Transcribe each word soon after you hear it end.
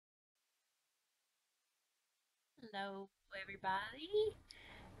Hello, everybody.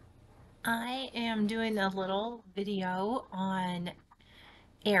 I am doing a little video on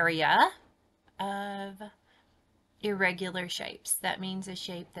area of irregular shapes. That means a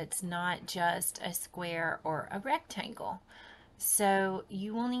shape that's not just a square or a rectangle. So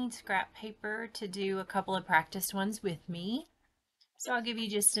you will need scrap paper to do a couple of practice ones with me. So I'll give you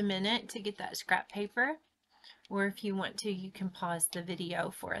just a minute to get that scrap paper. Or if you want to, you can pause the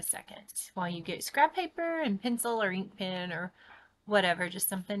video for a second while you get scrap paper and pencil or ink pen or whatever, just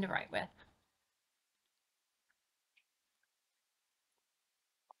something to write with.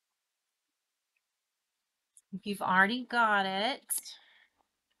 If you've already got it,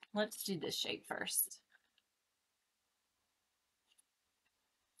 let's do this shape first.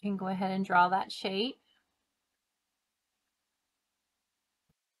 You can go ahead and draw that shape.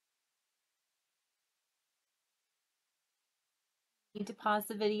 You need to pause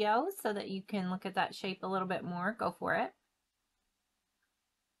the video so that you can look at that shape a little bit more. Go for it.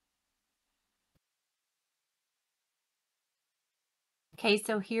 Okay,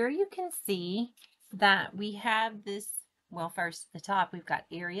 so here you can see that we have this, well, first at the top, we've got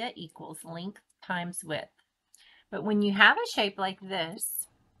area equals length times width. But when you have a shape like this,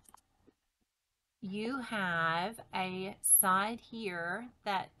 you have a side here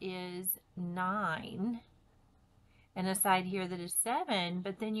that is 9 and a side here that is 7,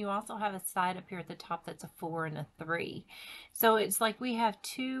 but then you also have a side up here at the top that's a 4 and a 3. So it's like we have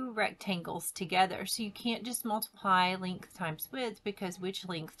two rectangles together. So you can't just multiply length times width, because which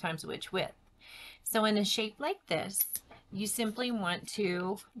length times which width? So in a shape like this, you simply want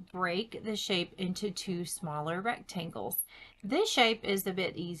to break the shape into two smaller rectangles. This shape is a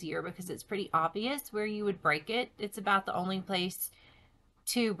bit easier because it's pretty obvious where you would break it. It's about the only place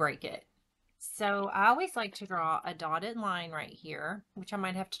to break it. So I always like to draw a dotted line right here, which I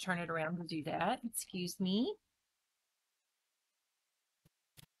might have to turn it around to do that. Excuse me.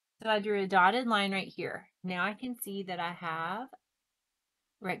 So I drew a dotted line right here. Now I can see that I have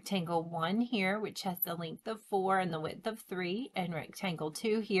rectangle 1 here, which has the length of 4 and the width of 3, and rectangle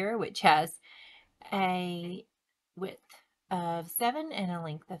 2 here, which has a width of 7 and a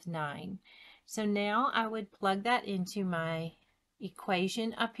length of 9. So now I would plug that into my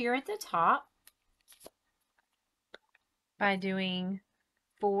equation up here at the top by doing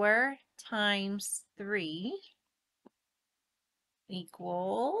 4 times 3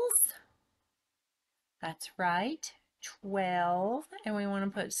 equals, that's right, 12. And we want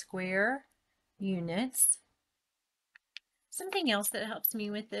to put square units. Something else that helps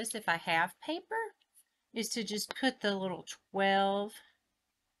me with this, if I have paper, is to just put the little 12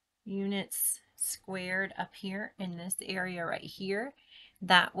 units squared up here in this area right here.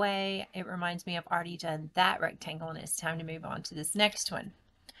 That way it reminds me I've already done that rectangle and it's time to move on to this next one.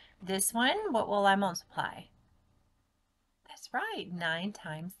 This one, what will I multiply? That's right, 9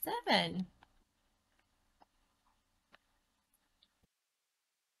 times 7.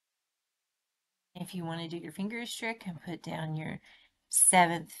 If you want to do your fingers trick and put down your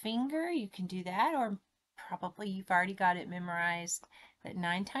 7th finger, you can do that, or probably you've already got it memorized that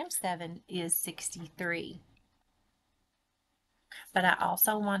 9 times 7 is 63. But I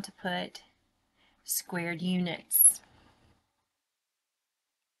also want to put squared units.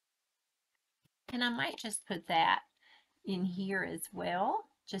 And I might just put that in here as well,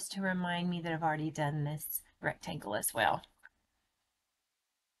 just to remind me that I've already done this rectangle as well.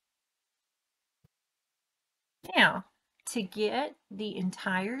 Now, to get the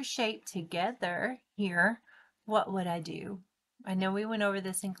entire shape together here, what would I do? I know we went over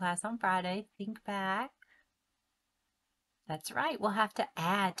this in class on Friday. Think back. That's right. We'll have to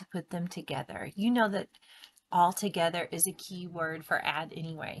add to put them together. You know that all together is a key word for add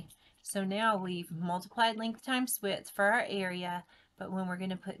anyway. So now we've multiplied length times width for our area, but when we're going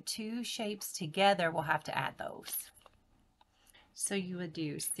to put two shapes together, we'll have to add those. So you would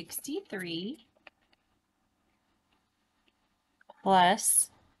do 63 plus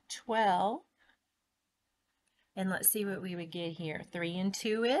 12. And let's see what we would get here. 3 and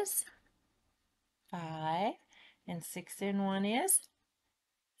 2 is 5. And 6 and 1 is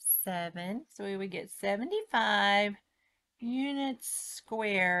 7. So we would get 75 units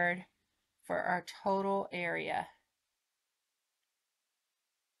squared for our total area.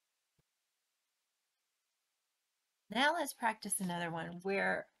 Now let's practice another one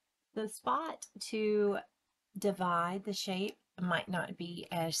where the spot to divide the shape might not be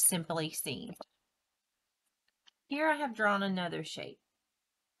as simply seen. Here I have drawn another shape.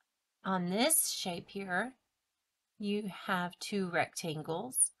 On this shape here, you have two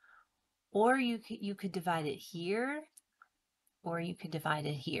rectangles, or you could divide it here or you could divide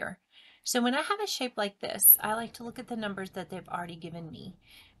it here. So when I have a shape like this, I like to look at the numbers that they've already given me,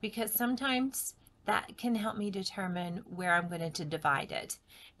 because sometimes that can help me determine where I'm going to divide it.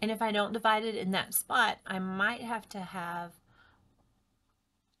 And if I don't divide it in that spot, I might have to have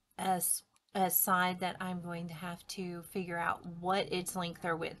a, a side that I'm going to have to figure out what its length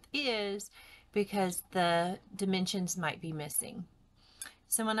or width is, because the dimensions might be missing.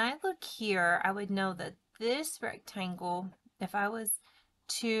 So when I look here, I would know that this rectangle, if I was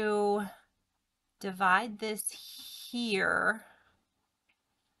to divide this here,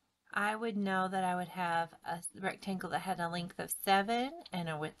 I would know that I would have a rectangle that had a length of 7 and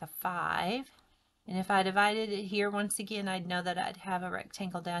a width of 5. And if I divided it here, once again, I'd know that I'd have a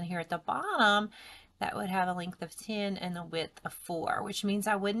rectangle down here at the bottom that would have a length of 10 and a width of 4, which means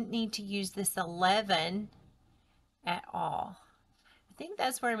I wouldn't need to use this 11 at all. I think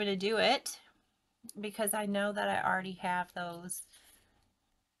that's where I'm going to do it, because I know that I already have those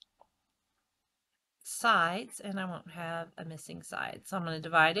sides and I won't have a missing side. So I'm going to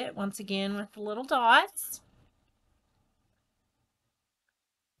divide it once again with the little dots.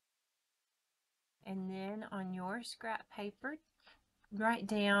 And then on your scrap paper, write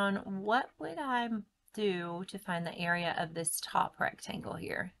down, what would I do to find the area of this top rectangle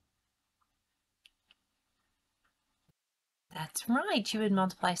here? That's right. You would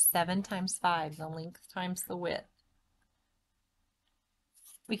multiply 7 times 5, the length times the width.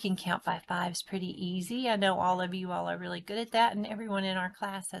 We can count by fives pretty easy. I know all of you all are really good at that, and everyone in our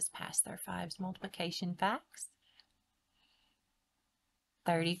class has passed their fives multiplication facts.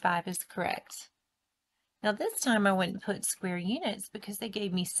 35 is correct. Now this time I wouldn't put square units because they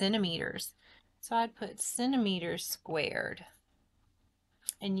gave me centimeters. So I'd put centimeters squared.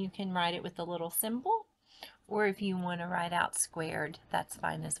 And you can write it with a little symbol, or if you want to write out squared, that's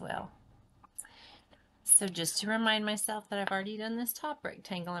fine as well. So just to remind myself that I've already done this top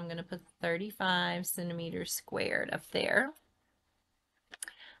rectangle, I'm going to put 35 centimeters squared up there.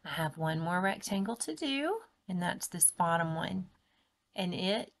 I have one more rectangle to do, and that's this bottom one. And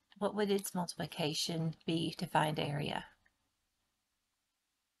what would its multiplication be to find area?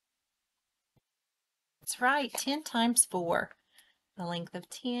 That's right, 10 times 4. The length of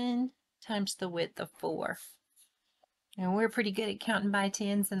 10 times the width of 4. And we're pretty good at counting by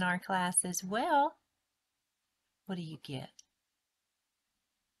tens in our class as well. What do you get?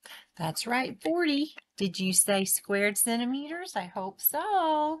 That's right, 40. Did you say squared centimeters? I hope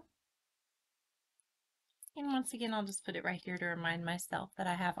so. And once again, I'll just put it right here to remind myself that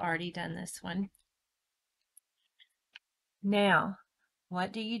I have already done this one. Now,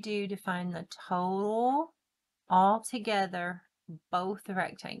 what do you do to find the total altogether, both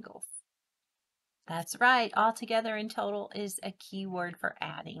rectangles? That's right, altogether in total is a key word for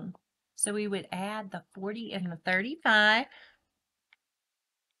adding. So we would add the 40 and the 35.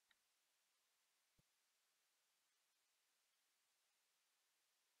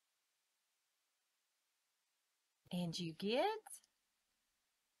 And you get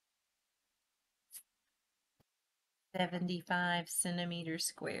 75 centimeters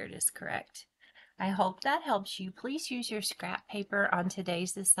squared is correct. I hope that helps you. Please use your scrap paper on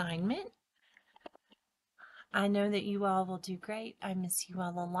today's assignment. I know that you all will do great. I miss you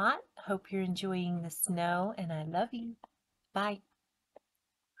all a lot. Hope you're enjoying the snow, and I love you. Bye.